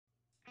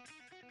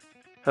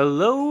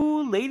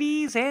Hello,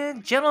 ladies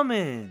and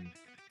gentlemen.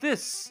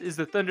 This is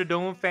the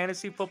Thunderdome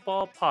Fantasy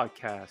Football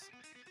Podcast.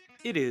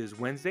 It is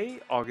Wednesday,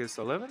 August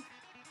 11th.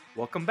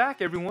 Welcome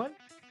back, everyone.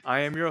 I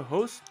am your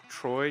host,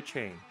 Troy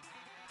Chang.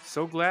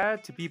 So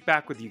glad to be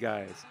back with you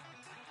guys.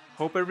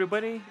 Hope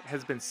everybody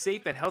has been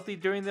safe and healthy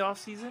during the off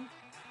season.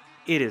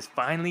 It is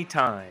finally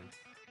time.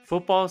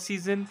 Football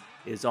season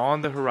is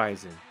on the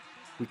horizon.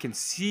 We can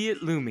see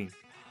it looming.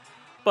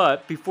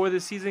 But before the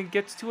season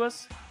gets to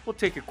us, we'll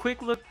take a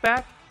quick look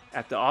back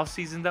at the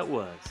offseason that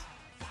was.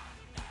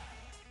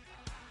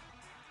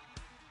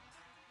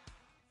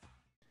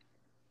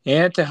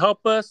 And to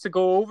help us to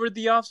go over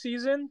the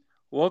offseason,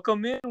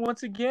 welcome in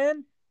once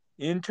again,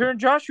 intern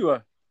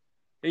Joshua.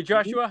 Hey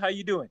Joshua, how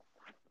you doing?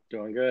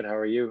 Doing good. How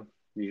are you?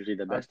 Usually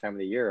the Uh, best time of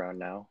the year around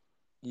now.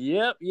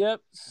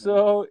 Yep.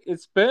 So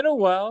it's been a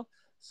while.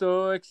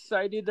 So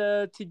excited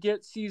to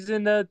get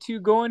season 2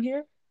 going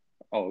here.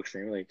 Oh,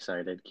 extremely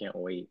excited. Can't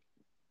wait.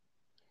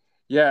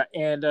 Yeah,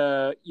 and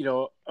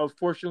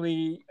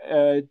unfortunately,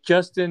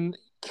 Justin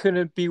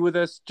couldn't be with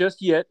us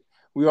just yet.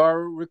 We are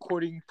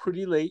recording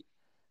pretty late.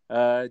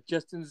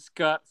 Justin's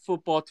got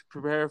football to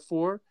prepare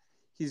for.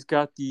 He's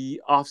got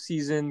the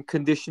off-season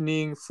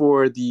conditioning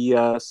for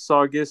the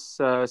Saugus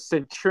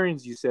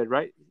Centurions. You said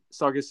right,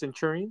 Saugus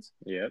Centurions.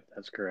 Yep,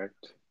 that's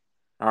correct.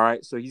 All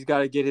right, so he's got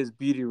to get his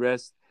beauty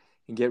rest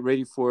and get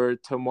ready for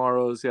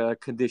tomorrow's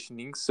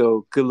conditioning.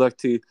 So good luck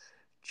to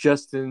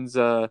Justin's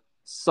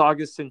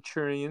Saugus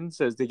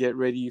Centurions as they get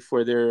ready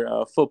for their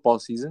football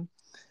season.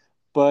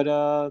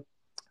 But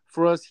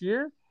for us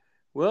here,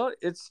 well,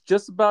 it's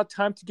just about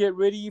time to get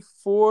ready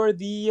for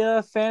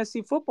the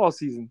fantasy football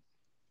season.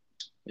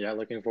 Yeah,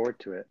 looking forward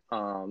to it.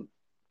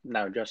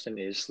 Now Justin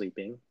is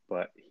sleeping,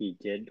 but he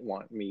did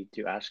want me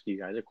to ask you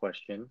guys a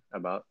question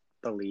about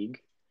the league.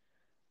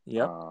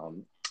 Yep.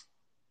 Um,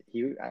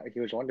 he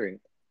was wondering,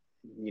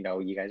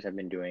 you guys have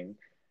been doing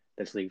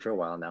this league for a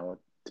while now.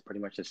 It's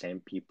pretty much the same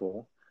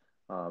people.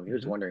 He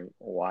was Mm-hmm. wondering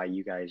why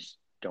you guys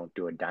don't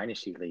do a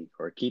dynasty league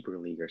or a keeper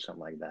league or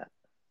something like that.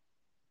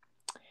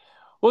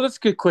 Well, that's a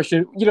good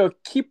question.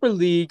 Keeper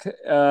league,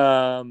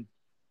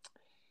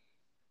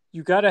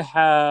 you got to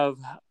have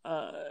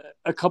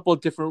a couple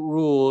of different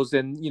rules,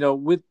 and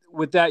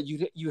with that,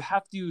 you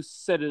have to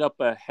set it up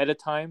ahead of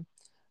time.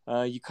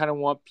 You kind of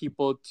want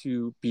people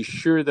to be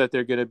sure that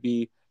they're going to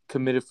be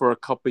committed for a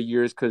couple of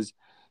years because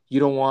you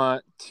don't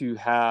want to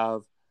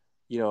have,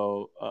 you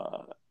know,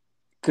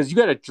 because you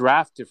got to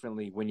draft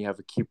differently when you have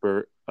a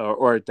keeper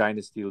or a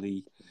dynasty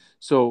league.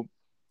 So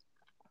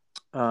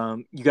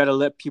you got to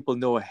let people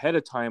know ahead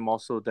of time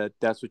also that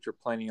that's what you're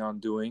planning on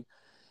doing.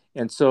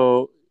 And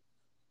so,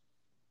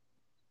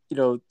 you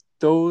know,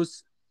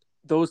 those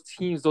those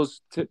teams,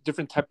 those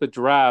different type of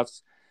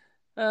drafts,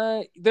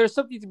 there's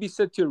something to be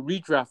said to a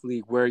redraft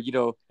league where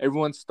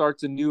everyone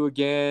starts anew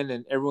again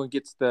and everyone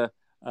gets the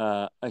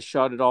a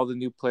shot at all the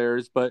new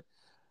players. But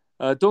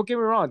don't get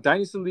me wrong,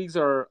 dynasty leagues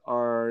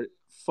are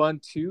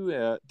fun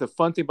too. The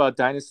fun thing about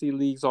dynasty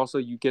leagues also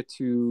you get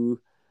to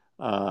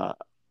uh,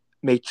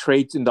 make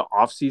trades in the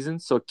off season,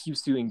 so it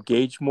keeps you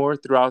engaged more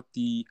throughout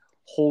the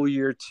whole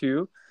year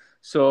too.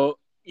 So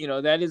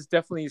that is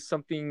definitely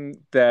something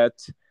that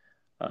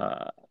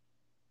uh,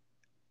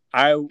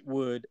 I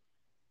would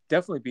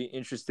definitely be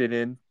interested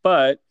in.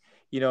 But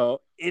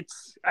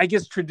it's I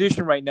guess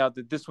tradition right now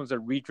that this one's a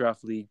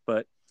redraft league.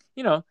 But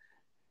you know,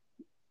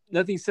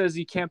 nothing says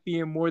you can't be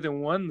in more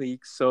than one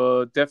league.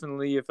 So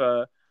definitely, if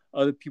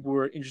other people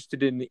were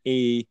interested in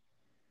a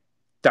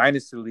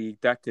dynasty league,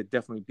 that could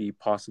definitely be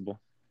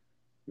possible.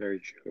 Very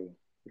true.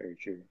 Very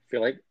true.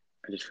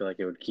 I just feel like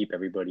it would keep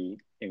everybody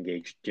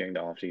engaged during the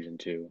off season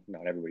too.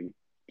 Not everybody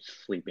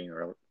sleeping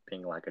or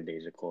being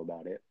lackadaisical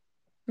about it.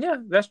 Yeah,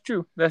 that's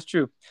true. That's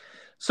true.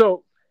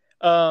 So,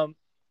 um,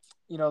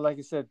 like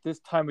I said, this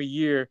time of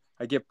year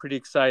I get pretty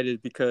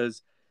excited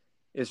because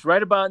it's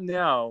right about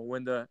now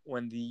when the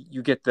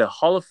you get the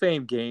Hall of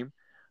Fame game,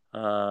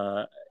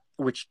 uh,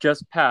 which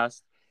just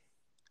passed.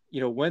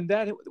 When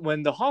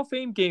the Hall of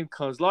Fame game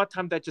comes, a lot of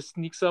time that just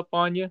sneaks up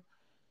on you,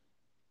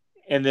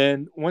 and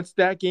then once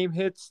that game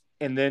hits,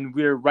 and then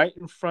we're right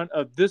in front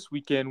of this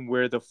weekend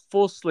where the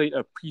full slate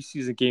of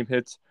preseason game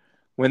hits.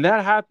 When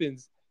that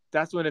happens,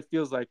 that's when it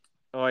feels like,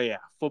 oh yeah,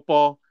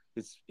 football.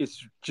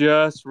 It's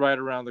just right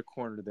around the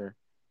corner there.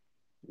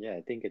 Yeah,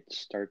 I think it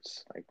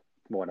starts like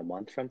what, a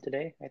month from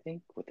today, I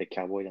think, with the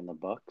Cowboys and the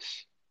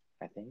Bucks,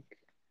 I think.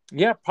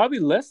 Yeah, probably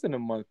less than a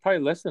month.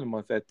 Probably less than a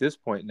month at this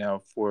point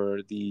now for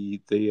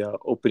the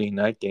opening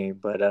night game.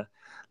 But like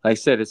I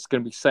said, it's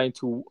going to be exciting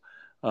to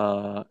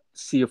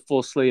see a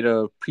full slate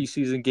of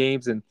preseason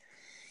games and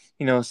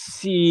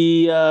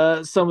see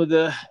some of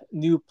the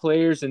new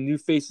players and new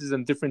faces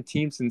on different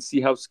teams and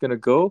see how it's going to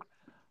go.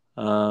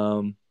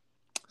 Um,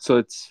 so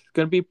it's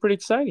going to be pretty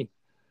exciting.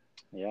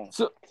 Yeah.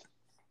 So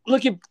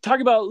talk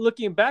about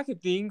looking back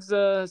at things.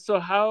 So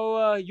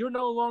how you're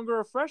no longer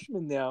a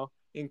freshman now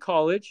in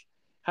college.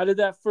 How did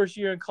that first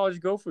year in college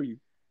go for you?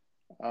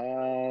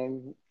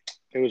 Um,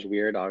 it was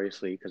weird,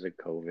 obviously, because of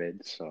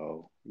COVID.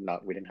 So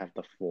not we didn't have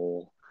the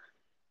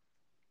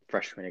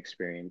freshman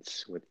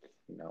experience with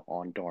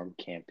on dorm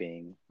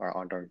camping or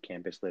on dorm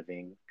campus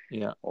living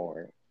Yeah.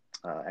 or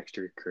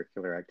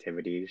extracurricular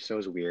activities. So it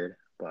was weird,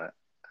 but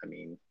I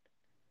mean,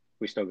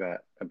 we still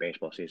got a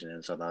baseball season,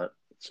 and so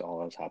that's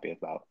all I was happy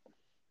about.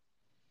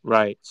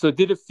 Right. So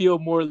did it feel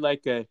more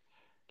like a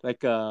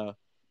kind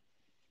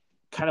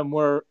of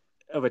more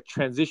of a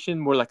transition,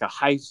 more like a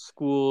high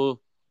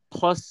school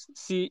plus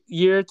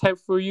year type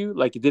for you?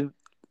 Like it didn't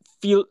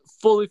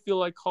fully feel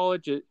like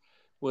college. It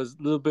was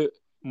a little bit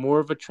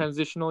more of a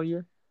transitional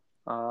year.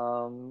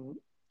 Um,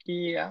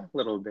 yeah, a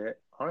little bit.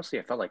 Honestly,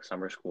 I felt like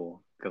summer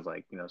school because,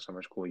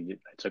 summer school, I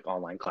took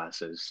online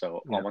classes, so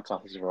all Yeah. my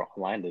classes were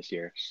online this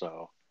year.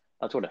 So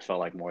that's what it felt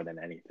like more than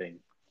anything.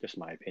 Just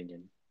my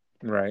opinion.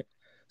 Right.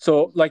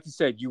 So, like you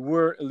said, you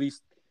were at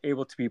least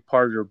able to be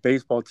part of your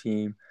baseball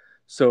team.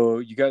 So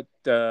you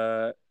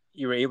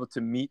were able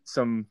to meet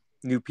some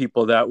new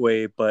people that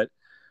way. But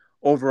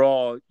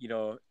overall,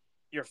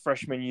 your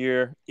freshman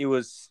year, it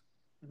was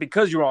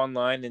because you were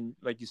online and,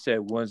 like you said,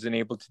 wasn't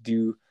able to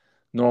do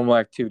normal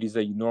activities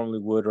that you normally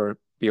would or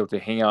be able to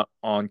hang out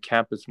on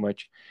campus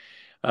much.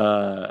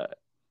 Uh,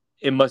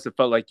 it must have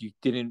felt like you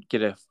didn't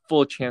get a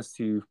full chance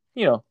to,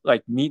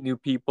 like meet new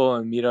people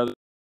and meet other.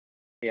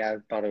 Yeah, I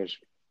thought it was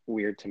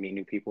weird to meet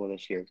new people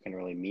this year. Couldn't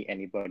really meet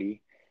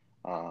anybody.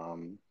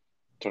 Um,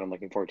 that's what I'm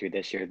looking forward to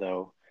this year,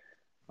 though.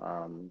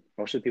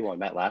 Most of the people I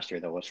met last year,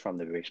 though, was from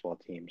the baseball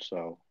team,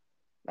 so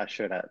I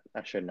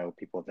should know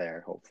people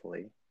there,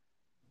 hopefully.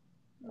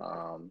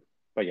 Um,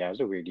 but yeah, it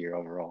was a weird year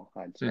overall,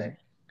 I'd Mhm. say.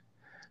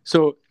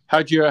 So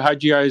how'd you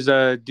guys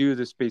do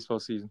this baseball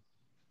season?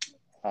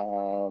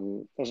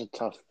 It was a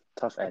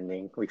tough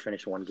ending. We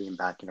finished one game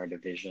back in our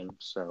division,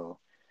 so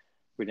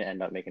we didn't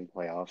end up making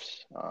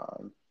playoffs.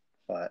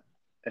 But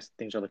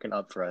things are looking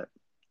up for it.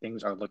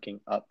 Things are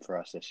looking up for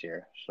us this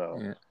year. So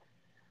Yeah.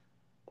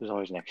 there's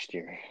always next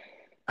year.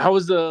 How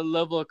was the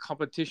level of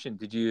competition?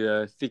 Did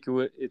you think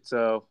it's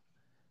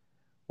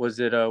was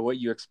it what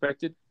you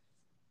expected?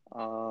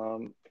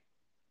 Um,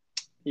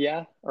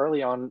 yeah,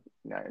 early on,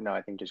 no,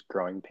 I think just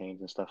growing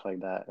pains and stuff like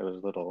that. It was a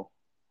little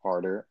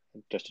harder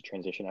just to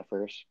transition at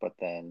first, but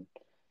then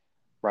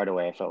right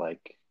away I felt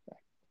like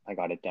I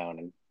got it down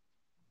and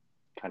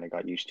kind of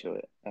got used to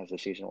it as the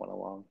season went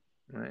along.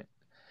 Right.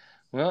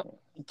 Well,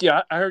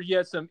 yeah, I heard you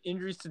had some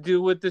injuries to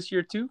deal with this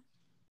year too.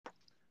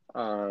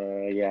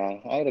 Yeah,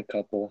 I had a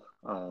couple.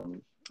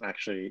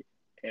 Actually,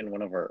 in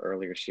one of our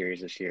earlier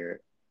series this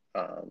year,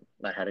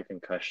 I had a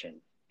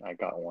concussion. I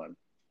got one.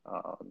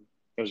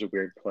 It was a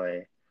weird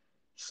play.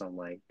 Some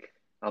like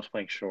I was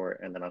playing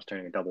short, and then I was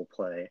turning a double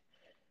play,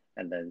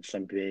 and then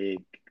some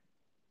big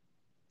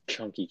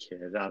chunky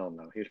kid. I don't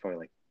know. He was probably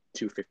like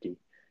 250.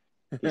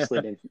 He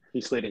slid in.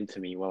 He slid into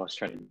me while I was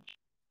trying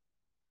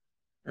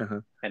to,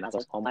 Uh-huh. and as I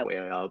was on my way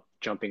up,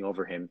 jumping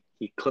over him,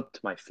 he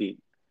clipped my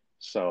feet,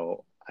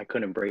 so I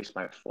couldn't brace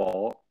my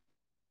fall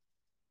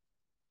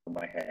on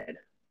my head.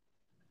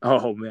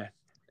 Oh man.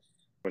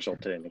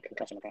 Resulted in a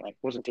concussion. Apparently, it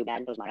wasn't too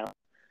bad. It was my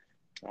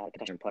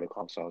concussion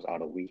protocol, so I was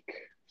out a week.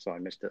 So I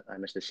missed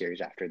the series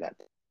after that.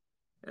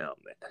 Oh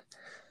man.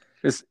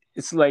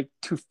 It's like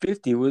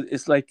 250.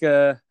 It's like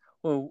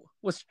well,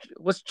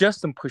 what's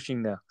Justin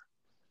pushing now?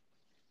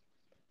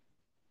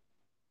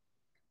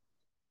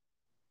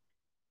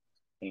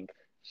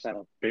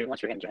 So pretty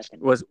much you're Justin.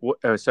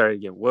 Sorry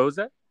again. What was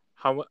that?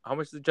 How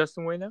much does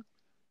Justin weigh now?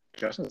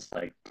 Justin's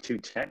like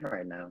 210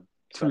 right now.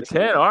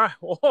 210. All right.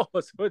 Oh,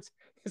 so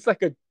it's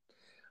like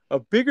a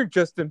bigger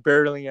Justin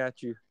barreling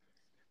at you.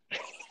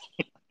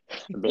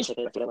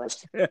 Basically, that's what it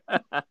was.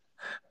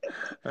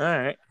 All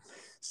right.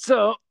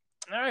 So,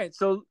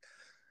 So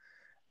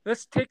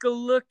let's take a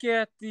look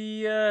at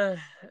the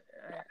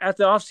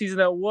offseason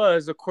that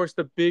was. Of course,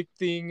 the big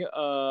thing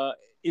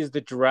is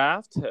the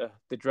draft.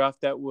 The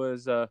draft that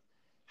was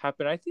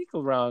happened, I think,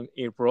 around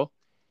April,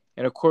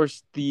 and of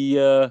course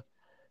the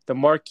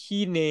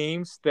marquee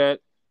names that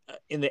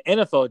in the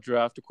NFL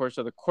draft, of course,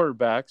 are the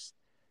quarterbacks,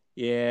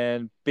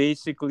 and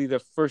basically the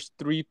first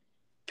three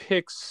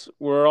picks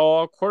were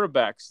all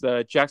quarterbacks.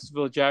 The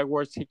Jacksonville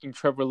Jaguars taking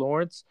Trevor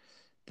Lawrence,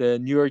 the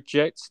New York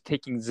Jets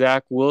taking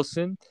Zach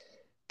Wilson.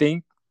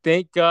 Thank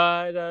thank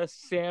God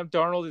Sam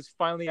Darnold is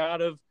finally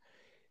out of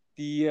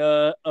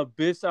the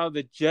abyss, out of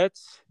the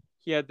Jets.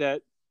 He had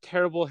that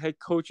terrible head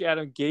coach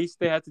Adam Gase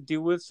they had to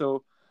deal with.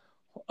 So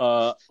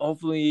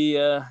hopefully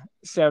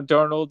Sam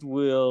Darnold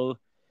will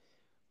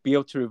be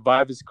able to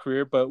revive his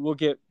career. But we'll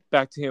get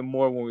back to him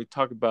more when we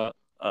talk about,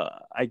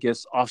 I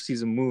guess,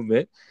 offseason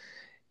movement.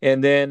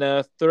 And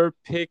then third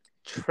pick,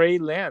 Trey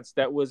Lance.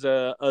 That was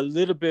a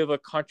little bit of a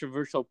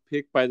controversial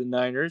pick by the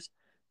Niners,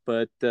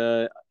 but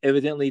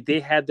evidently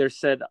they had their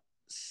sight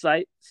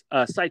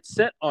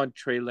set on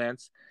Trey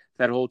Lance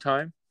that whole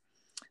time.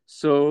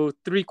 So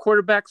three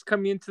quarterbacks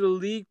coming into the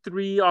league,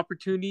 three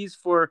opportunities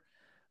for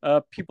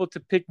people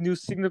to pick new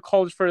signal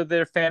callers for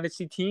their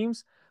fantasy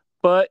teams,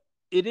 but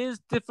it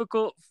is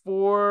difficult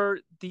for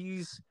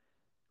these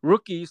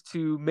rookies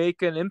to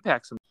make an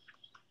impact.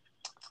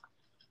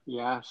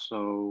 Yeah.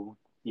 So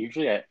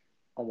usually I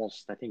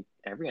think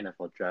every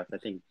NFL draft, I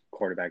think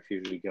quarterbacks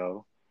usually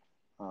go.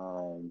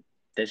 Um,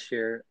 this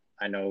year,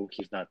 I know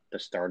he's not the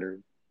starter.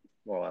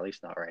 Well, at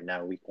least not right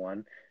now, week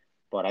one.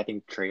 But I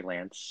think Trey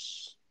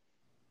Lance,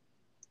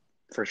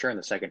 for sure, in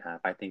the second half,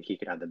 I think he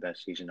could have the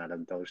best season out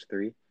of those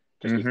three,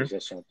 just Mm-hmm. because he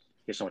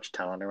has so much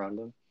talent around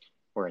him.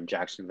 Where in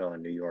Jacksonville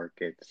and New York,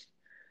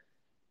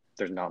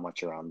 there's not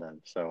much around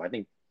them. So I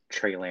think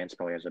Trey Lance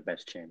probably has the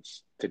best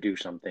chance to do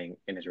something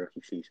in his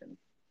rookie season.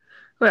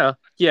 Well,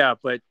 yeah,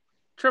 but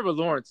Trevor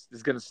Lawrence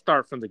is going to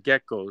start from the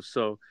get go.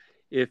 So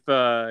if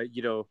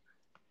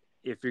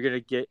if you're going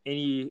to get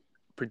any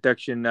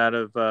production out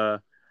of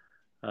a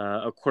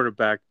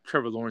quarterback,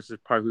 Trevor Lawrence is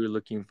probably who you're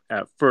looking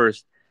at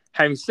first.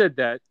 Having said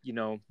that,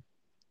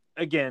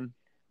 again,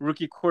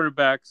 rookie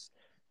quarterbacks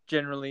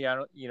generally, I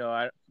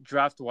don't,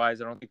 draft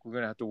wise, I don't think we're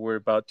going to have to worry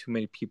about too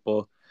many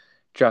people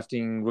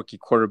drafting rookie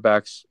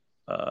quarterbacks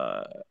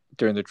uh,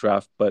 during the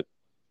draft, but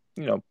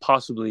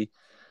possibly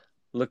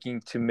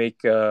looking to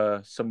make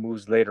some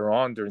moves later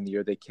on during the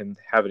year, they can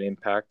have an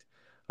impact.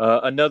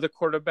 Another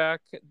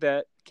quarterback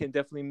that can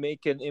definitely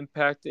make an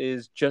impact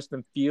is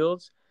Justin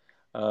Fields,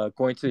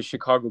 going to the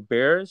Chicago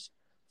Bears.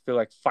 I feel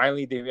like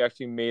finally they've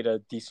actually made a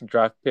decent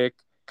draft pick,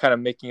 kind of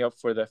making up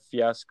for the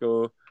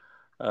fiasco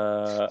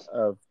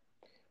of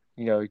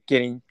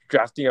getting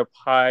drafting up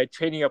high,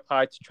 trading up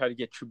high to try to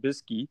get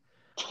Trubisky.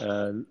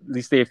 At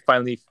least they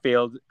finally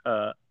failed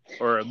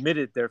or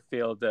admitted their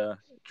failed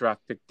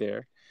draft pick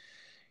there.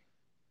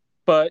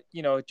 But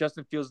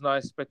Justin Fields not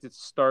expected to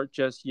start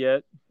just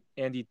yet.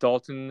 Andy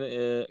Dalton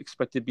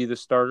expected to be the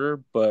starter,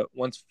 but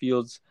once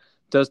Fields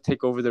does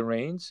take over the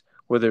reins,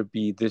 whether it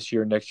be this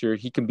year or next year,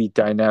 he can be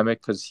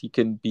dynamic because he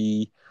can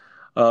be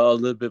a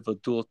little bit of a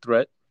dual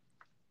threat.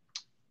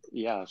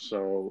 Yeah,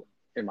 so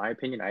in my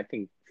opinion, I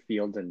think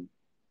Fields and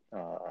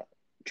uh,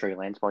 Trey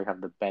Lance probably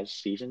have the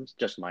best seasons.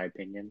 Just my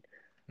opinion,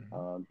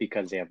 Mm-hmm.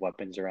 because they have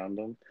weapons around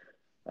them.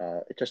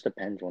 It just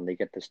depends when they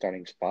get the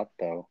starting spot,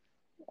 though.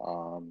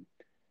 Um,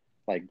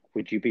 like,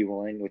 would you be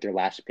willing, with your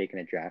last pick in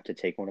a draft, to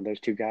take one of those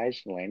two guys,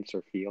 Lance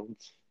or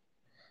Fields?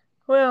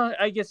 Well,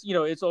 I guess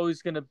it's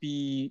always going to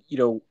be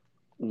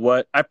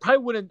what I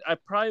probably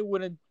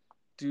wouldn't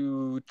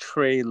do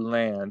Trey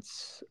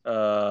Lance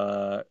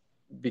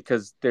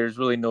because there's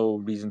really no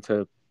reason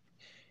to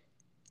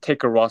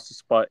take a roster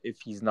spot if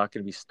he's not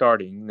going to be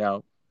starting.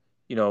 Now,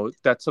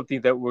 that's something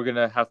that we're going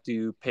to have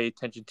to pay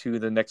attention to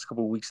the next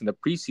couple of weeks in the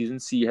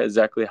preseason, see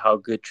exactly how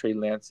good Trey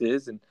Lance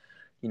is and,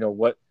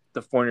 what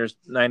the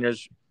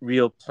 49ers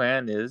real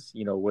plan is,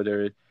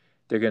 whether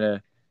they're going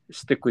to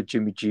stick with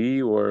Jimmy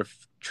G or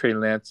if Trey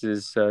Lance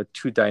is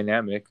too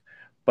dynamic.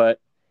 But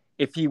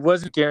if he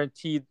wasn't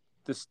guaranteed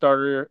the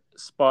starter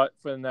spot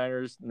for the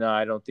Niners, no,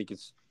 I don't think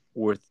it's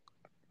worth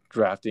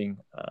drafting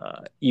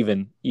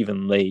even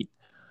late.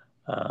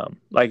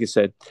 Like I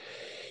said,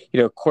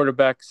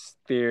 quarterbacks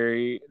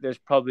there's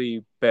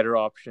probably better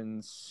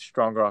options,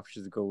 stronger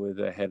options to go with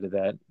ahead of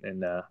that,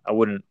 and I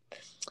wouldn't,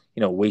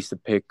 waste a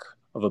pick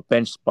of a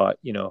bench spot,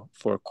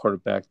 for a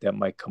quarterback that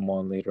might come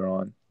on later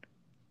on.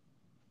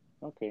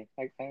 Okay,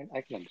 I can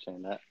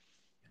understand that.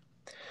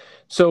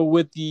 So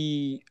with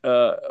the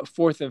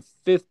fourth and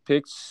fifth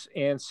picks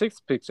and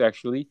sixth picks,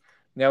 actually,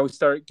 now we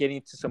start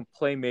getting to some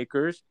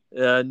playmakers.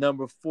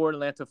 Number 4,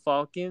 Atlanta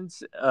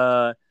Falcons.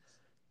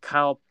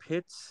 Kyle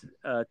Pitts,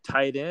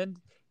 tight end.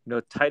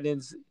 Tight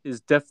ends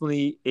is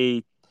definitely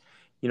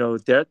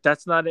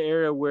that's not an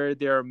area where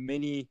there are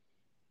many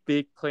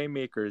big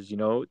playmakers.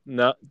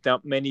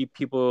 Not many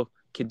people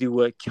can do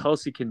what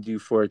Kelsey can do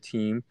for a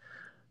team.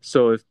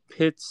 So if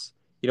Pitts,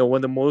 one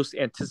of the most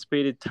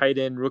anticipated tight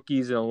end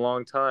rookies in a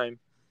long time,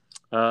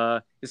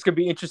 it's gonna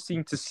be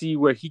interesting to see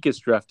where he gets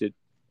drafted.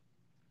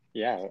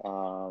 Yeah,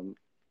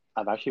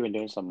 I've actually been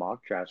doing some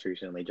mock drafts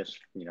recently, just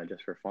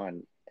for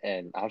fun,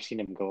 and I've seen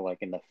him go like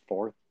in the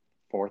fourth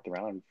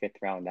round, fifth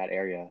round, that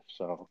area.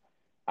 So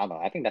I don't know.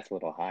 I think that's a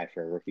little high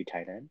for a rookie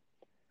tight end.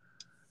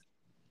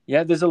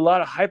 Yeah, there's a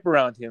lot of hype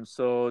around him,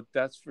 so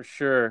that's for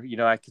sure.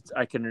 I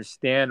can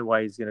understand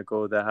why he's gonna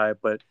go that high,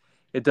 but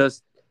it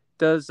does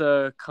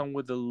come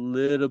with a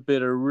little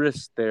bit of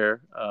risk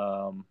there.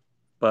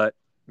 But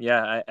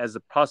yeah, as a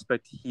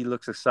prospect, he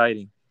looks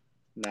exciting.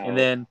 And Now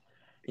then,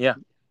 yeah,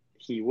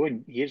 he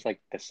is like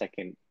the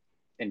second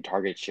in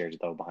target shares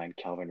though behind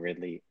Calvin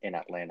Ridley in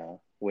Atlanta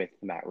with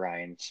Matt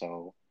Ryan.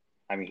 So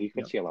I mean, he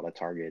could yeah, see a lot of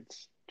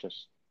targets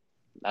just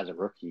as a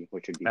rookie,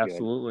 which would be good.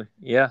 absolutely,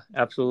 yeah,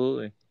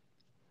 absolutely.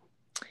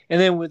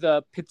 And then with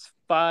Pitts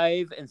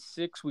 5 and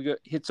 6, we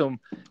hit some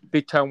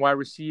big time wide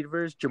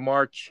receivers.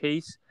 Jamar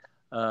Chase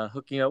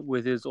hooking up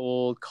with his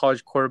old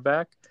college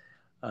quarterback,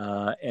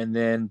 and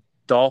then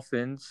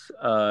Dolphins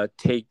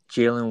take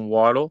Jalen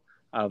Waddle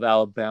out of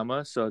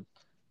Alabama. So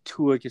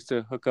Tua gets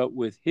to hook up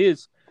with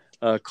his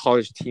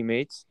college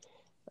teammates.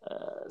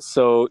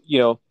 So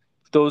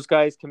those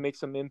guys can make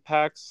some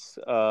impacts.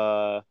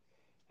 A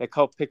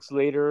couple picks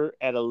later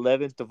at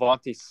 11,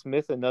 Devontae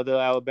Smith, another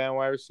Alabama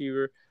wide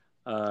receiver.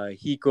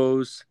 He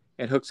goes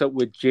and hooks up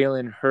with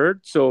Jalen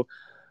Hurd. So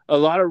a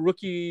lot of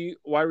rookie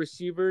wide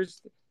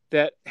receivers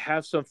that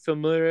have some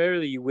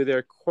familiarity with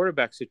their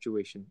quarterback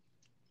situation.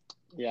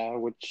 Yeah,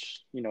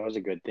 which is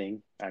a good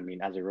thing. I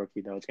mean, as a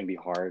rookie though, it's gonna be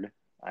hard.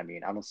 I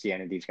mean, I don't see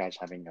any of these guys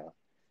having a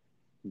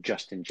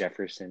Justin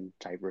Jefferson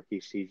type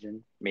rookie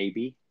season.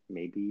 Maybe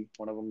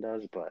one of them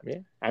does, but Yeah,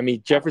 I mean I don't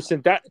know.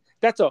 Jefferson.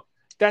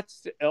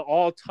 That's an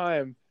all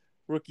time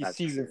rookie That's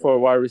season true. for a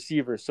wide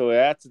receiver. So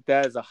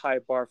that is a high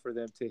bar for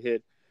them to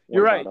hit. What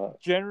You're about right.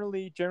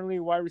 Generally,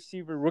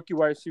 rookie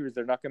wide receivers,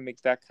 they're not going to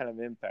make that kind of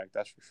impact.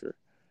 That's for sure.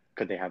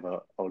 could they have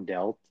a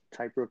Odell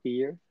type rookie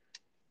year?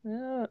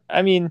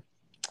 I mean,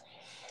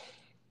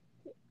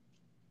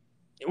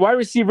 wide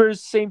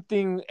receivers, same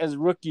thing as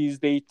rookies.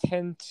 They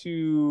tend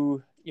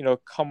to,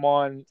 come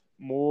on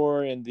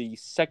more in the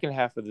second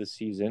half of the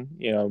season.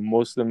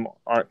 Most of them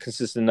aren't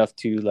consistent enough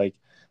to like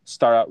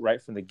start out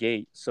right from the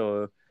gate.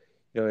 So,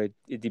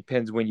 it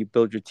depends when you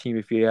build your team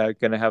if you're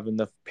going to have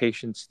enough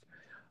patience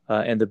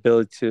and the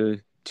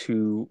ability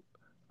to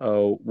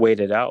wait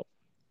it out.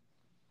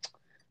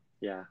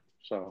 Yeah.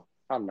 So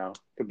I don't know.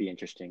 Could be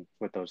interesting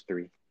with those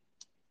three.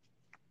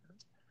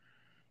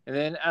 And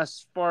then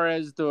as far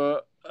as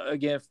the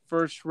again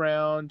first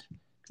round,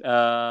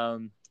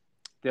 um,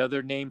 the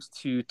other names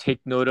to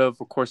take note of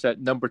course, at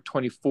number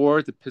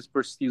 24, the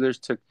Pittsburgh Steelers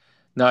took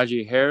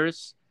Najee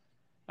Harris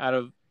out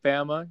of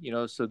Bama.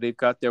 So they've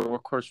got their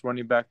workhorse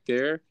running back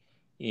there.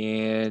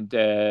 And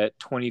at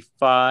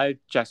 25,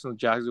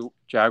 Jacksonville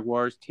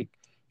Jaguars take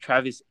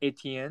Travis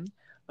Etienne.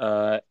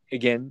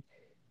 Again,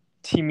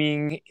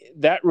 teaming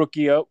that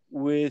rookie up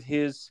with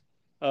his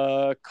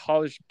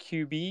college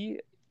QB.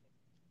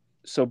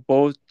 So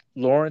both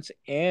Lawrence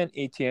and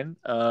Etienne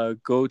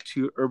go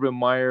to Urban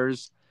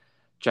Meyer's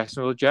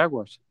Jacksonville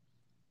Jaguars.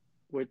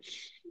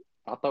 Which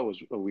I thought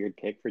was a weird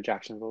pick for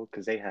Jacksonville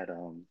because they had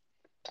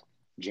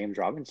James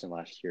Robinson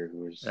last year,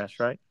 who was That's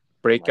right. like,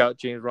 Breakout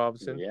James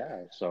Robinson.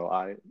 yeah. So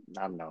I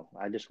don't know.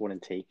 I just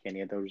wouldn't take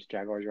any of those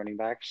Jaguars running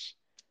backs.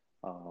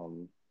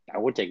 Um, I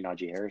would take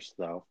Najee Harris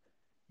though.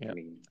 I Yeah.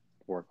 mean,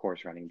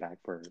 workhorse running back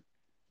for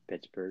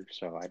Pittsburgh.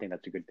 So I think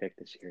that's a good pick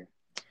this year.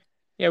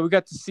 Yeah, we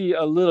got to see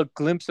a little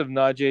glimpse of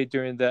Najee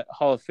during that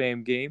Hall of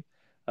Fame game.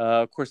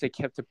 Of course, they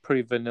kept it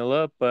pretty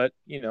vanilla, but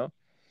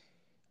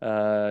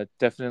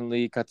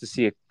definitely got to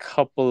see a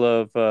couple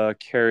of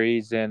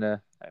carries and I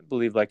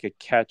believe like a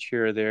catch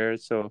here or there.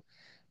 So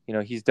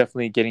he's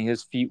definitely getting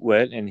his feet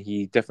wet, and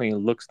he definitely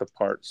looks the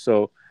part.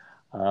 So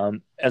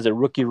as a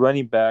rookie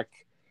running back,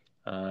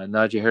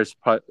 Najee Harris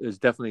is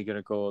definitely going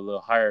to go a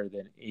little higher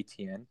than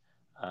ATN.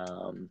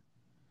 Um,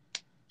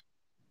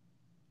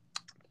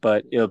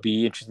 but it'll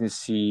be interesting to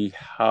see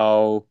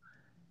how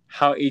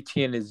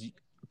ATN is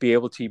be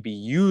able to be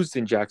used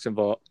in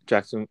Jacksonville,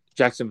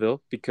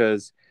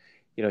 because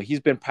he's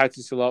been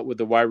practicing a lot with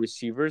the wide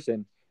receivers,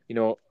 and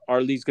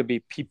our league's gonna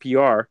be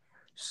PPR,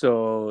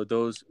 so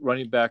those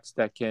running backs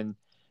that can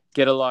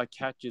get a lot of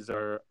catches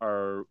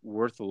are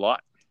worth a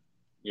lot.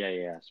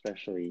 Yeah.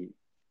 Especially,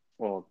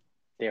 well,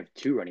 they have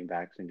two running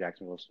backs in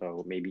Jacksonville,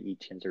 so maybe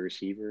Etienne's a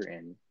receiver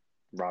and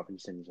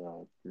Robinson's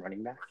a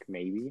running back.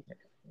 Maybe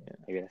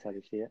that's how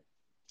they see it.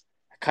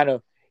 Kind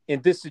of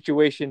in this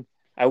situation,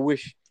 I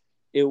wish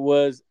it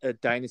was a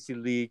dynasty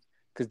league,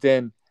 because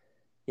then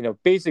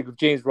basically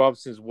James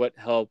Robinson is what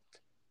helped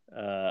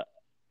uh,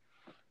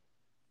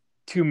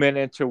 two men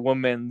enter, one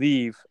man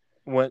leave,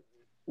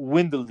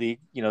 win the league.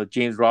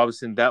 James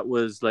Robinson, that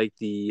was like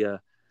the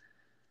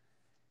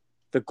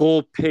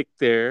gold pick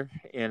there,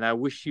 and I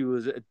wish he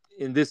was.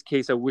 In this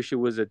case, I wish it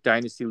was a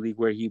dynasty league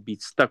where he'd be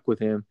stuck with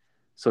him,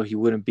 so he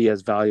wouldn't be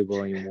as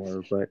valuable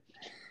anymore. But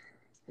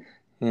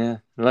yeah,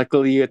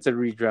 luckily it's a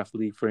redraft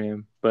league for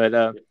him.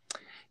 But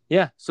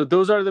yeah, so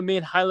those are the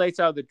main highlights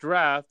out of the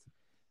draft.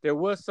 There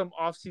was some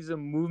offseason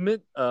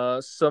movement,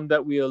 some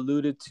that we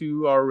alluded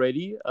to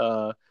already.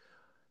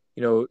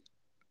 You know,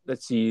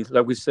 let's see,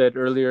 like we said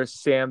earlier,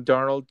 Sam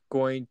Darnold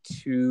going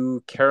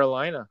to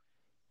Carolina,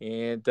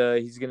 and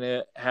he's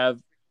gonna have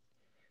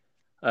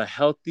a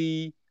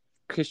healthy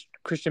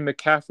Christian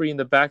McCaffrey in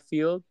the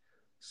backfield.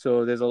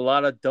 So there's a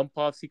lot of dump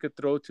offs he could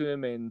throw to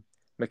him, and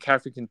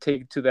McCaffrey can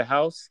take it to the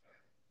house,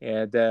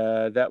 and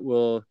that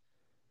will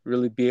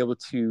really be able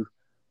to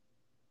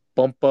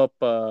bump up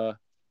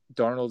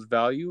Darnold's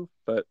value.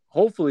 But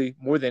hopefully,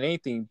 more than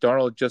anything,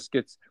 Darnold just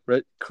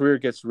career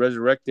gets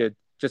resurrected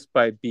just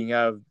by being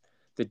out of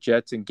the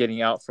Jets and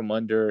getting out from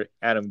under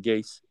Adam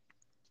Gase.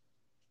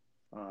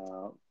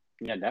 Uh,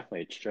 yeah,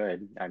 definitely it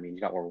should. I mean,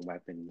 he's got more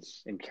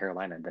weapons in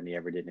Carolina than he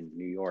ever did in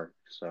New York.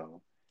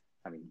 So,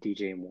 I mean,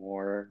 DJ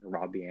Moore,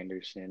 Robbie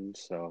Anderson.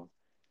 So,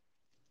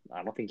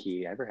 I don't think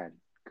he ever had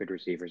good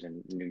receivers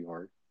in New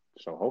York.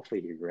 So,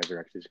 hopefully, he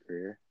resurrects his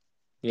career.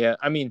 Yeah,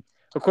 I mean,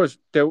 of course,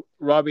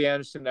 Robbie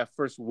Anderson at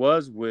first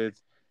was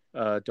with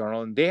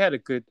Darnold, and they had a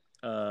good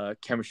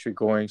chemistry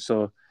going.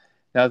 So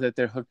now that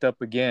they're hooked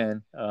up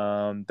again,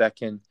 that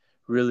can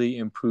really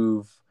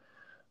improve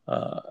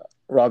uh,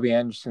 Robbie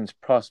Anderson's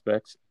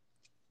prospects.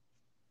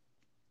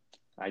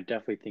 I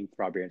definitely think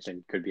Robbie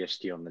Anderson could be a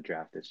steal in the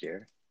draft this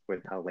year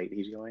with how late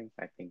he's going.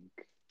 I think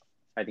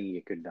you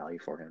get good value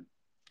for him.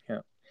 Yeah.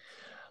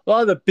 A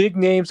lot of the big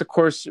names, of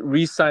course,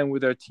 re-signed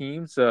with their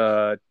teams.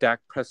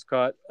 Dak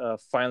Prescott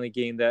finally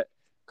getting that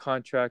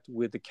contract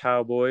with the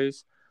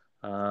Cowboys.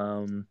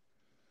 Um,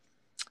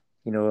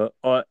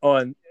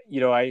 on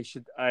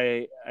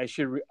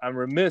I'm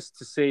remiss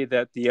to say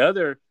that the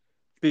other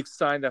big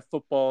sign that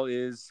football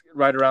is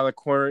right around the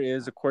corner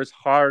is, of course,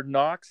 Hard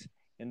Knocks,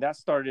 and that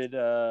started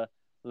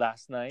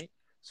last night.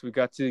 So we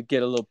got to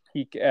get a little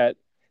peek at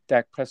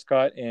Dak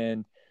Prescott,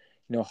 and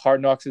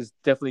Hard Knocks is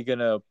definitely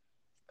gonna.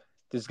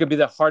 There's gonna be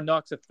that Hard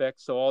Knocks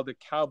effect, so all the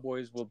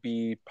Cowboys will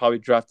be probably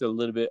drafted a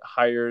little bit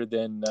higher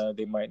than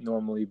they might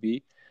normally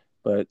be,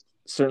 but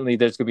certainly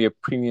there's gonna be a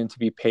premium to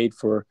be paid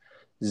for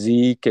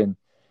Zeke and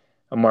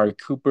Amari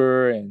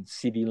Cooper and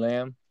CeeDee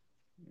Lamb.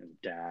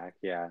 Dak,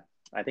 yeah.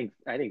 I think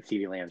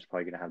CeeDee Lamb's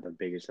probably gonna have the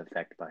biggest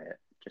effect by it,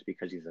 just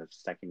because he's a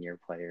second year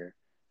player.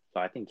 So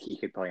I think he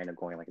could probably end up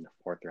going like in the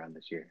fourth round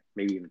this year,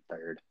 maybe even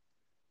third.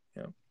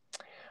 Yeah.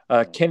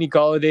 So, Kenny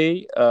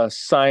Golladay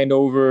signed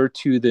over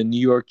to the New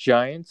York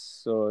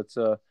Giants, so it's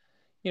a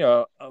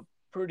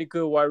pretty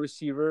good wide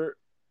receiver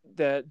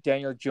that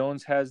Daniel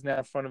Jones has now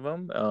in front of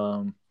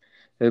him.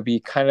 It'll be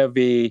kind of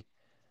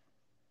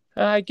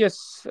I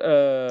guess,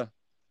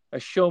 a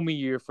show me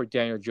year for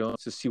Daniel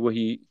Jones to see what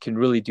he can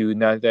really do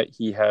now that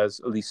he has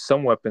at least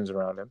some weapons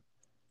around him.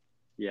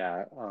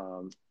 yeah.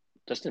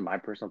 Just in my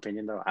personal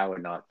opinion, though, I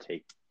would not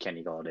take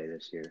Kenny Golladay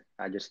this year.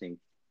 I just think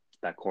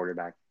that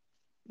quarterback,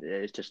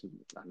 it's just,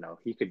 I don't know,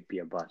 he could be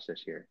a bust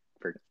this year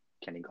for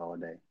Kenny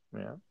Golladay.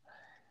 Yeah.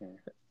 Yeah.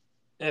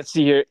 Let's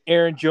see here.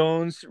 Aaron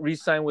Jones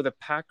re-signed with the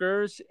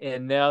Packers,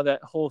 and now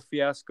that whole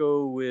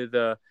fiasco with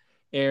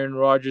Aaron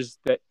Rodgers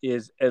that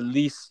is at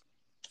least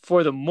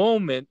for the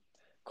moment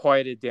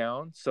quieted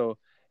down. So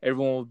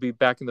everyone will be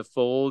back in the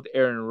fold.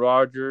 Aaron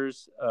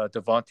Rodgers,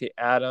 Devontae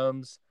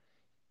Adams,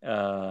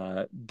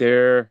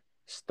 their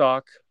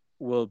stock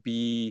will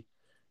be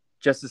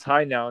just as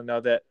high now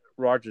that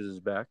Rodgers is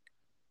back.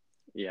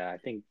 Yeah, I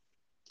think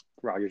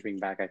Rodgers being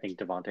back, I think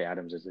Devontae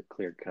Adams is a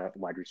clear cut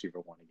wide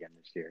receiver one again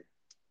this year.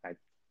 I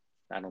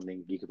I don't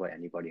think you could put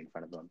anybody in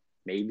front of him.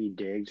 Maybe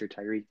Diggs or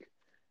Tyreek,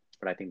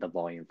 but I think the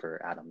volume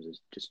for Adams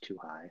is just too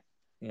high.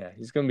 Yeah,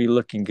 he's going to be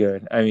looking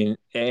good. I mean,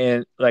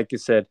 and like I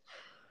said,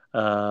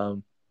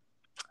 um,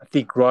 I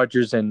think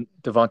Rodgers and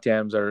Devontae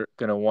Adams are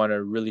going to want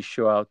to really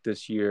show out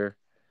this year.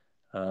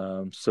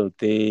 So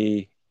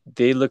they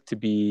look to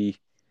be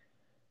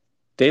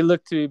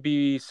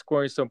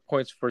scoring some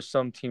points for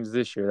some teams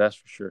this year. That's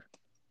for sure.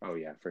 Oh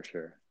yeah, for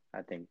sure.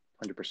 I think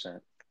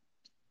 100%.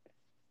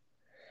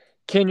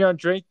 Kenyon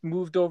Drake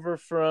moved over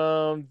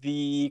from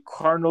the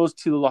Cardinals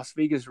to the Las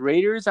Vegas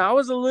Raiders. I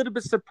was a little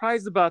bit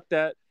surprised about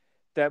that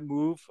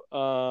move.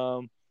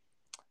 I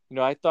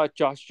thought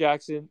Josh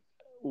Jackson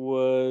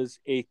was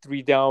a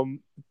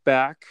 3-down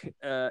back,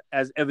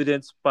 as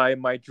evidenced by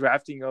my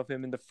drafting of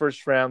him in the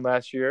first round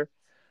last year.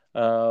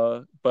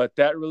 But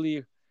that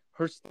really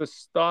hurts the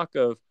stock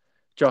of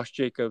Josh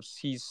Jacobs.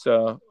 He's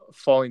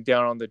falling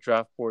down on the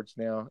draft boards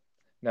now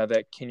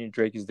that Kenyon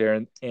Drake is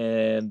there,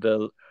 and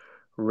the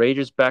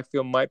Raiders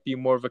backfield might be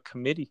more of a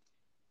committee.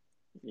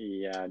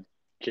 Yeah,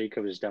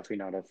 Jacob is definitely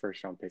not a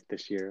first round pick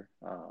this year.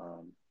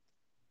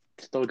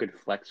 Still a good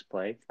flex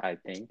play, I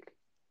think.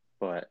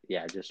 But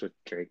yeah, just with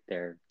Drake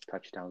there,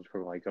 touchdowns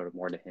probably go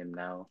more to him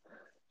now.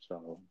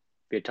 So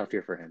be a tough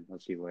year for him.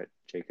 Let's see what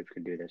Jacobs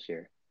can do this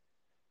year.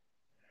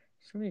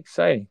 It's gonna be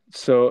exciting.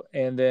 So,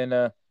 and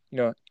then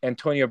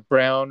Antonio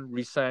Brown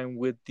re-signed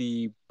with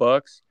the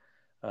Bucks.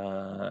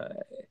 Uh,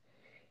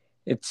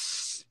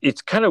 it's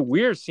kind of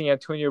weird seeing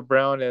Antonio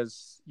Brown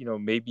as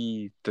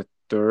maybe the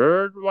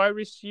third wide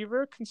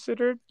receiver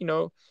considered.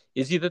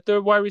 Is he the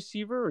third wide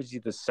receiver or is he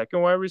the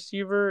second wide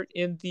receiver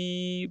in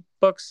the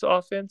Bucks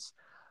offense?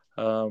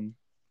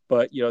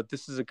 But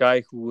this is a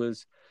guy who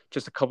was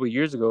just a couple of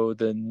years ago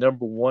the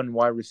number one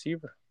wide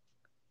receiver.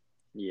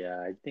 Yeah,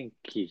 I think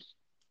he's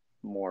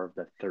more of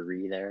the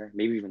three there,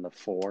 maybe even the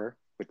four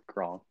with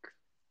Gronk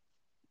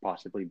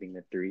possibly being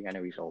the three. I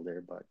know he's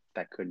older, but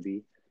that could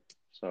be.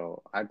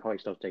 So I'd probably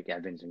still take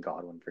Evans and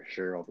Godwin for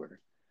sure over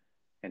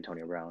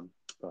Antonio Brown.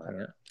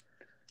 But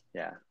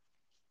yeah,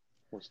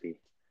 we'll see.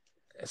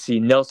 See,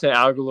 Nelson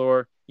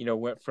Aguilar,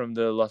 went from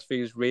the Las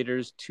Vegas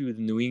Raiders to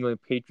the New England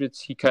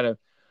Patriots. He kind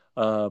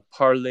of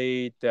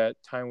parlayed that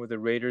time with the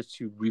Raiders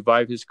to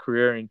revive his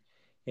career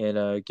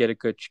and get a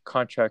good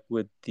contract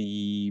with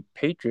the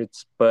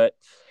Patriots. But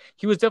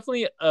he was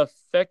definitely an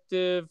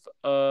effective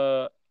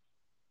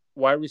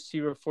wide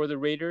receiver for the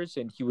Raiders,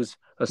 and he was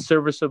a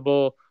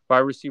serviceable wide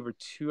receiver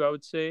too, I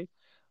would say,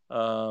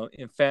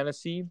 in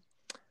fantasy.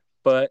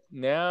 But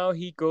now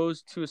he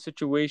goes to a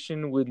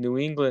situation with New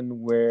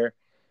England where,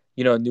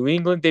 New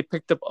England, they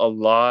picked up a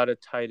lot of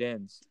tight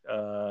ends.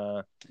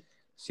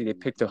 They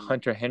picked up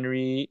Hunter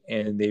Henry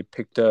and they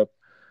picked up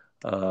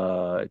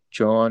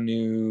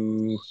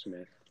Jonnu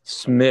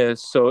Smith.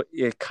 So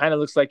it kind of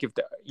looks like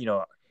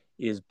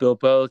is Bill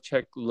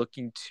Belichick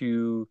looking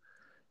to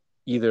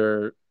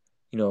either,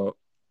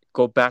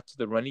 go back to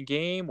the running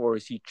game, or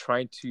is he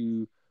trying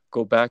to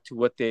go back to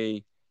what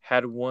they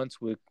had once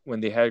when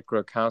they had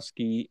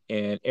Gronkowski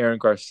and Aaron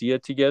Garcia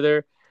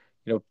together?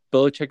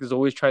 Belichick is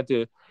always trying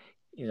to,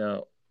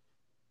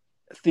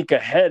 think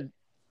ahead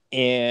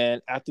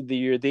And after the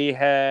year they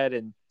had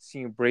and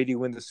seeing Brady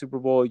win the Super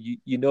Bowl,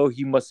 you know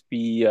he must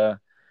be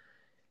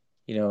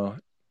you know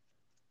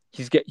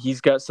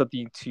he's got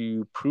something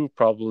to prove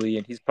probably,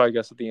 and he's probably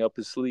got something up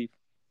his sleeve.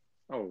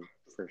 Oh,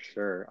 for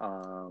sure.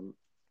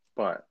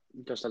 But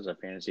just as a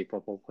fantasy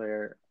football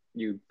player,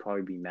 you'd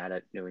probably be mad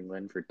at New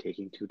England for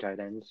taking two tight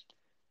ends.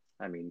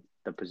 I mean,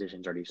 the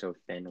position's already so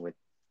thin with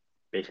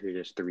basically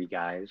just three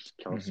guys,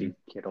 Mm-hmm. Kelsey,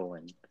 Kittle,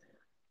 and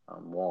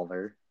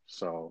Waller.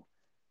 So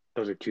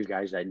those are two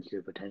guys that you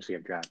could potentially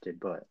have drafted,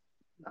 but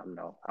I don't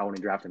know. I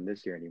wouldn't draft them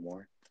this year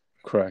anymore.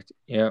 Correct.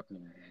 Yeah.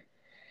 Mm.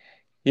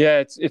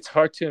 Yeah, it's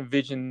hard to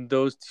envision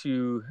those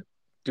two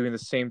doing the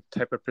same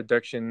type of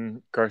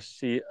production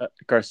Garcia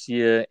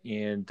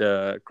and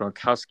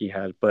Gronkowski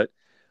had, but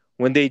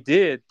when they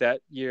did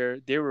that year,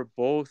 they were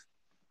both,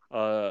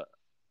 uh,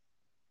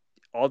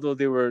 although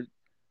they were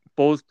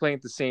both playing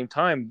at the same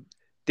time,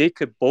 they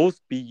could both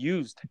be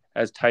used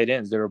as tight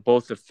ends. They were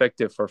both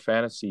effective for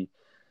fantasy,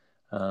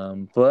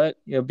 but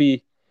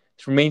it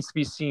remains to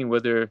be seen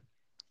whether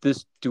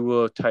this duo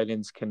of tight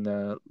ends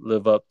can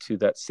live up to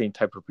that same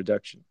type of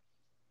production.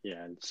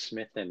 Yeah, and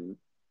Smith and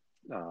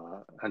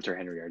Hunter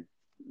Henry are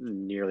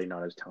nearly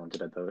not as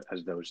talented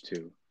as those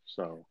two.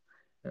 So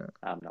Yeah.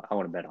 I don't know. I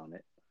want to bet on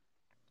it.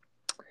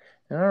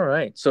 All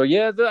right. So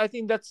yeah, I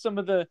think that's some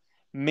of the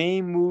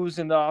main moves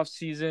in the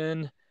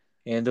offseason.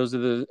 And those are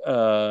the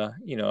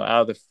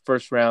out of the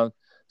first round,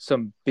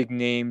 some big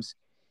names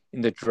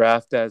in the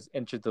draft that has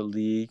entered the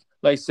league.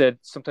 Like I said,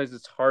 sometimes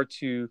it's hard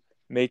to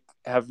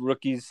have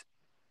rookies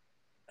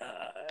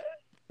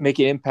make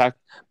an impact.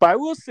 But I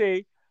will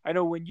say, I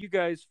know when you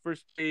guys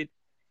first played,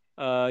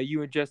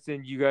 you and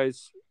Justin,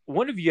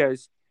 one of you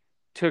guys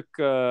took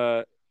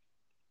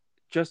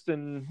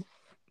Justin,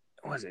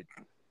 what was it?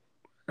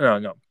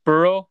 No,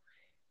 Burrow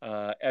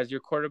as your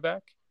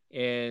quarterback,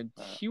 and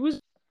Uh, he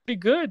was pretty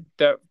good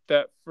that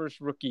first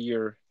rookie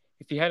year.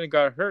 If he hadn't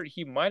got hurt,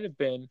 he might have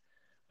been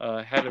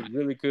had a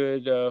really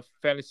good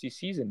fantasy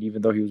season,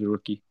 even though he was a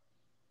rookie.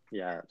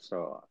 yeah.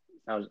 So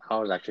I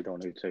was actually the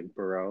one who took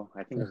Burrow. Mhm.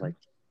 I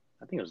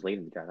think it was late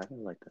in the draft. I think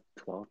it was like the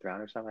 12th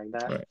round or something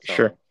like that. Right,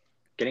 sure. So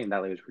getting him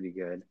that late was pretty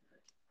good.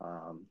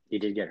 He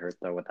did get hurt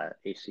though with that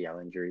ACL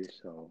injury,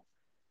 so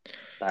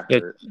that Yeah,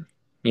 hurt.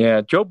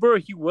 yeah. Joe Burrow,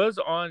 he was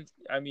on.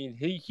 I mean,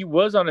 he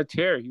was on a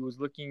tear. He was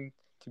looking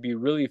to be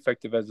really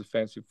effective as a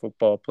fantasy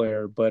football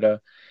player,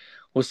 but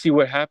we'll see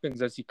what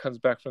happens as he comes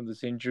back from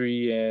this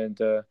injury and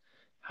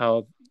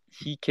how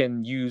he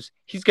can use.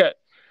 He's got,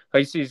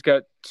 like I say, he's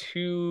got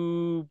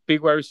two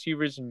big wide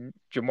receivers,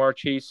 Jamar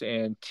Chase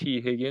and T.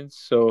 Higgins.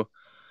 So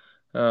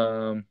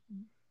um,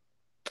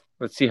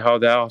 let's see how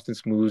that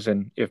offense moves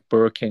and if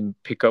Burrow can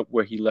pick up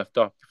where he left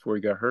off before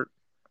he got hurt.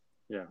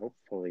 Yeah,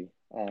 hopefully.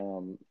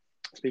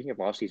 Speaking of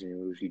off-season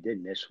moves, he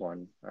did miss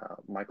one.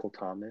 Michael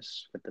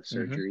Thomas with the Mm-hmm.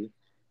 surgery,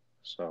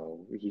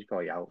 so he's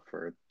probably out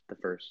for the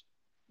first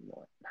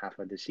half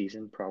of the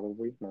season,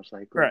 probably most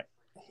likely. Right.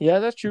 Yeah,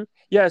 that's true.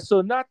 Yeah,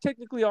 so not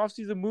technically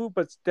off-season move,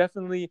 but it's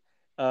definitely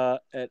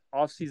an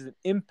off-season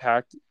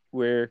impact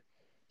where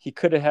he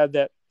could have had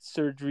that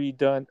surgery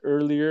done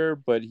earlier,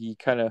 but he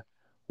kind of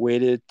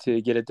waited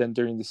to get it done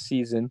during the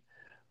season,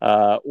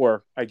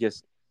 or I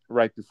guess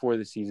right before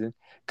the season.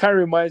 Kind of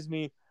reminds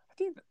me.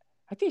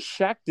 I think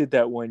Shaq did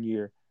that one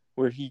year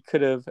where he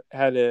could have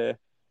had a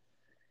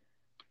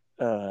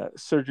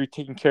surgery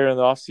taken care of in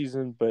the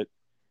off-season, but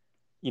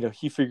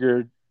he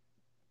figured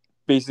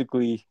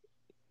basically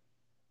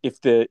if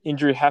the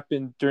injury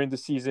happened during the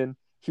season,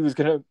 he was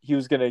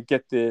gonna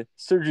get the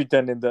surgery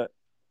done in the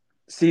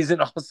season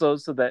also,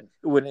 so that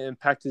it wouldn't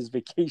impact his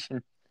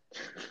vacation.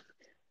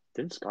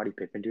 Didn't Scottie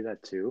Pippen do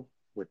that too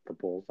with the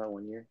Bulls that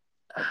one year?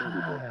 I think he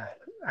did.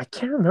 I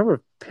can't remember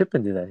if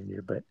Pippen did that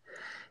year, but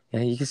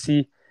yeah, you can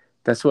see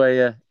that's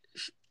why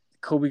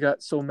Kobe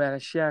got so mad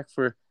at Shaq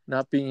for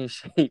not being in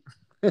shape.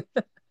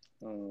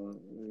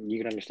 You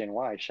can understand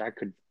why Shaq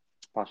could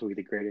possibly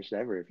be the greatest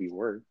ever if he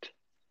worked.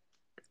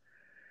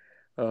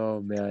 Oh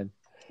man.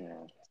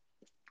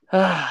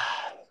 Yeah.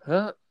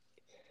 Well,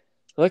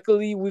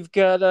 luckily we've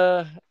got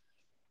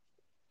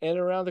and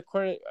around the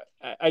corner.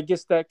 I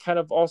guess that kind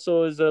of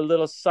also is a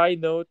little side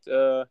note.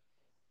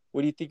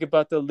 What do you think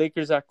about the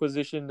Lakers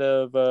acquisition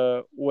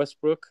of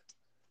Westbrook?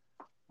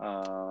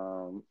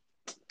 Um,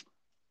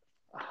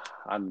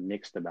 I'm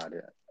mixed about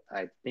it.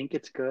 I think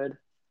it's good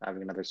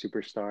having another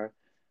superstar.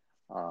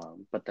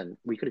 But then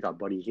we could have got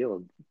Buddy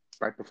Hield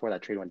right before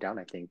that trade went down.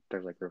 I think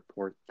there's like a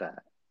report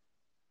that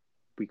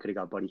we could have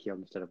got Buddy Hield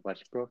instead of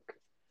Westbrook.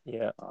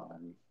 Yeah,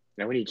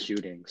 Now we need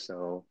shooting,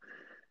 so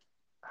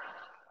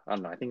I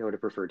don't know. I think I would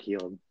have preferred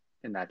Hield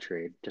in that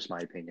trade. Just my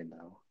opinion,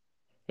 though.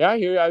 yeah, I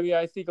hear. I mean,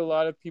 I think a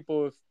lot of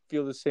people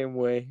feel the same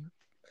way,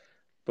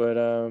 but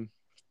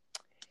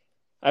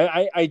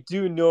I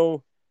do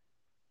know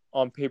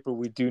on paper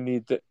we do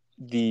need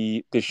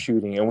the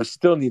shooting, and we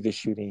still need the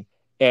shooting.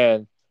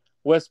 And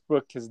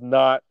Westbrook is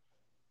not.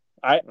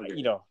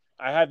 Okay.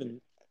 I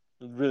haven't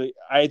really.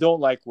 I don't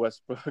like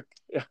Westbrook.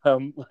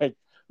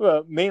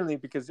 Well, mainly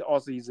because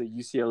also he's a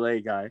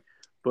UCLA guy,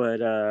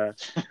 but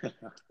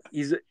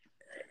he's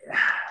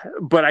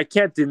but I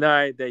can't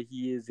deny that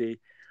he is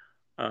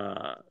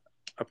uh,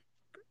 a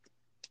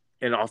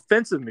an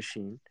offensive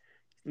machine,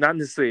 not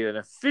necessarily an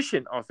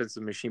efficient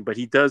offensive machine, but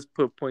he does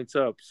put points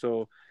up.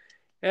 So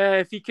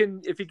if he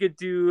could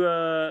do,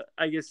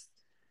 I guess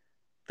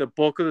the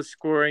bulk of the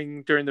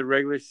scoring during the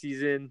regular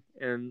season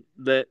and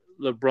let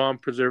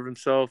LeBron preserve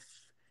himself,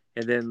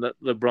 and then let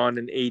LeBron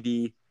and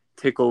AD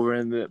take over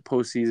in the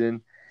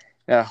postseason.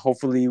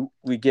 Hopefully,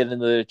 we get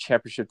into the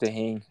championship to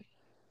hang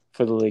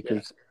for the Yeah.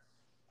 Lakers.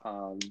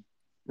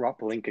 Rob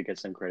Pelinka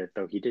gets some credit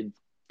though. He did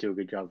do a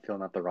good job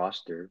filling out the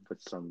roster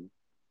with some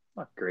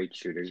not great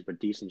shooters, but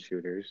decent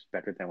shooters,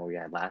 better than what we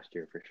had last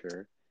year for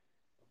sure.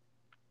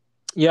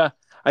 Yeah,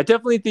 I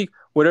definitely think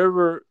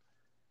whatever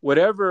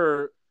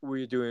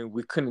we're doing,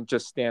 we couldn't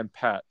just stand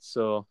pat.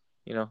 So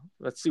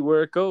let's see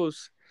where it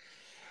goes.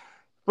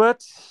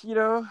 But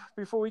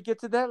before we get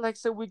to that, like I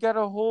said, we got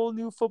a whole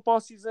new football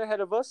season ahead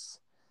of us.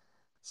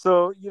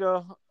 So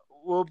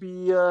we'll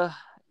be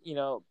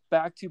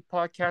back to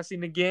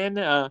podcasting again.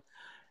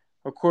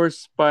 Of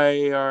course,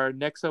 by our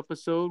next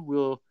episode,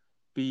 we'll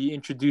be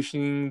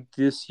introducing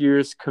this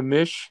year's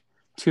commish,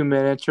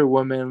 2-man enter,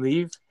 1-man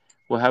leave.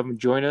 We'll have him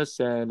join us,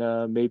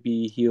 and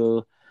maybe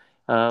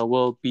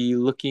we'll be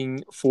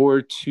looking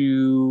forward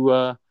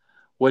to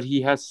what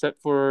he has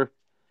set for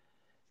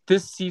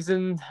this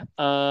season.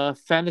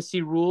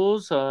 Fantasy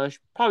rules,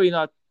 probably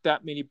not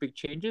that many big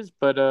changes,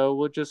 but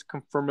we'll just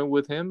confirm it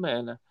with him.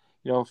 And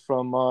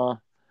from like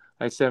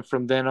I said,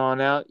 from then on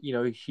out,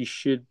 he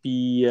should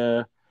be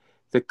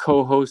the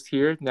co-host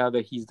here now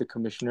that he's the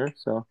commissioner.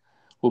 So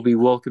we'll be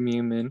welcoming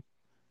him in.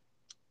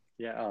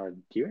 Yeah.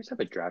 Do you guys have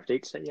a draft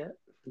date set yet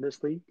for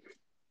this league?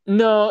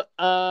 No,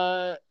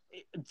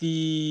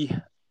 the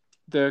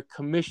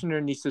commissioner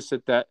needs to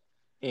set that,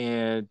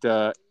 and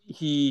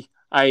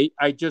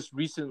I just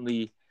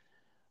recently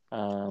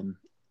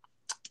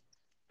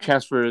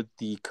transferred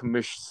the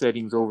commish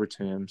settings over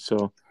to him,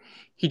 so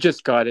he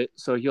just got it.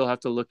 So he'll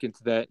have to look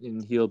into that,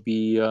 and he'll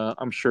be,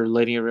 I'm sure,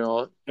 letting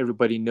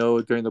everybody know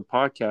during the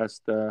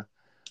podcast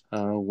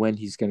when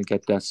he's going to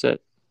get that set.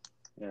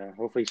 Yeah.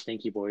 Hopefully,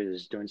 Stinky Boy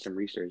is doing some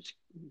research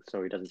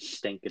so he doesn't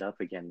stink it up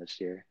again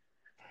this year.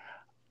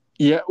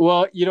 Yeah,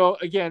 well,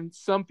 again,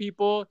 some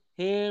people,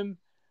 him,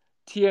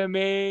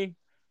 TMA,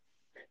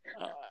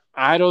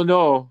 I don't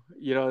know.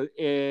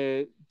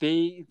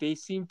 They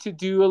seem to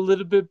do a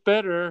little bit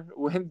better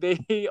when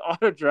they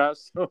auto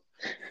draft, so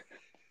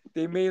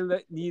they may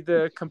need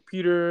the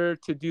computer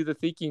to do the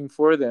thinking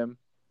for them.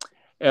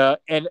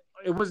 And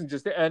it wasn't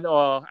just, and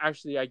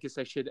actually, I guess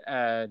I should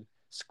add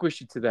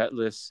Squishy to that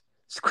list.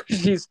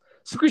 Squishy's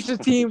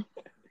team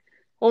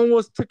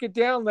almost took it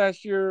down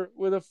last year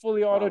with a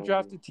fully auto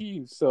drafted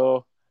team.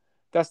 So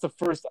that's the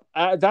first.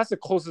 That's the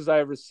closest I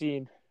ever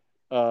seen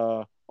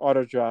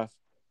auto draft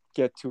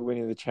get to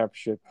winning the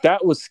championship.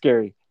 That was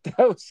scary. That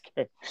was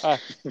scary.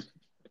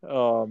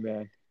 Oh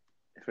man!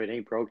 If it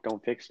ain't broke,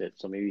 don't fix it.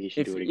 So maybe he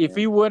should do it again. If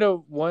he would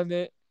have won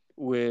it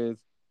with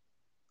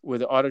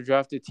the auto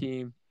drafted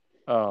team,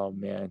 oh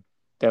man,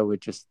 that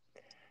would just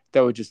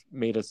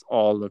made us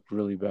all look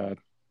really bad.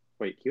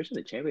 Wait, he was in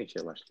the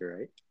championship last year,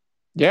 right?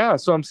 Yeah,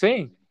 so I'm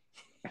saying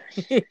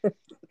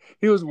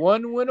he was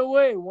one win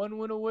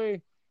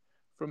away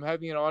from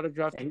having an auto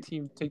drafted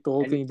team take the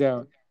whole thing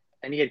down.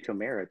 And he had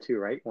Kamara too,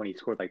 right? When he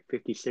scored like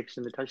 56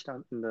 in the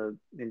touchdown in the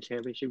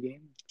championship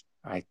game.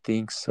 I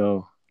think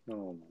so.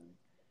 Oh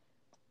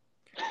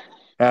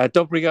man.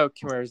 Don't bring out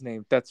Kamara's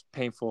name. That's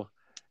painful.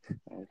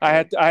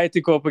 Okay. I had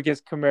to go up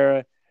against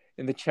Kamara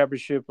in the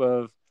championship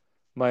of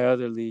my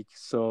other league,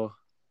 so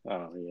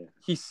yeah,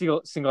 he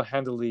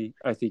single-handedly,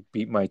 I think,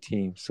 beat my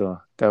team. So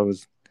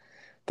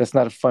that's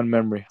not a fun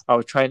memory. I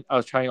was trying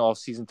all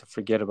season to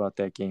forget about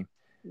that game.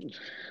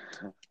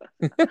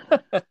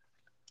 Okay.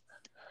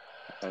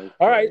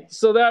 All right,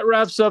 so that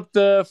wraps up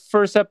the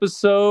first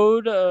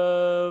episode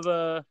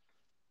of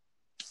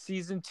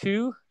season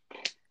 2.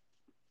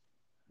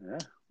 Yeah,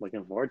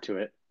 looking forward to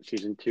it.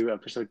 Season 2,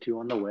 episode 2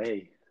 on the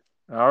way.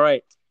 All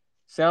right,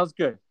 sounds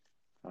good.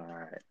 All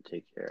right,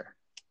 take care.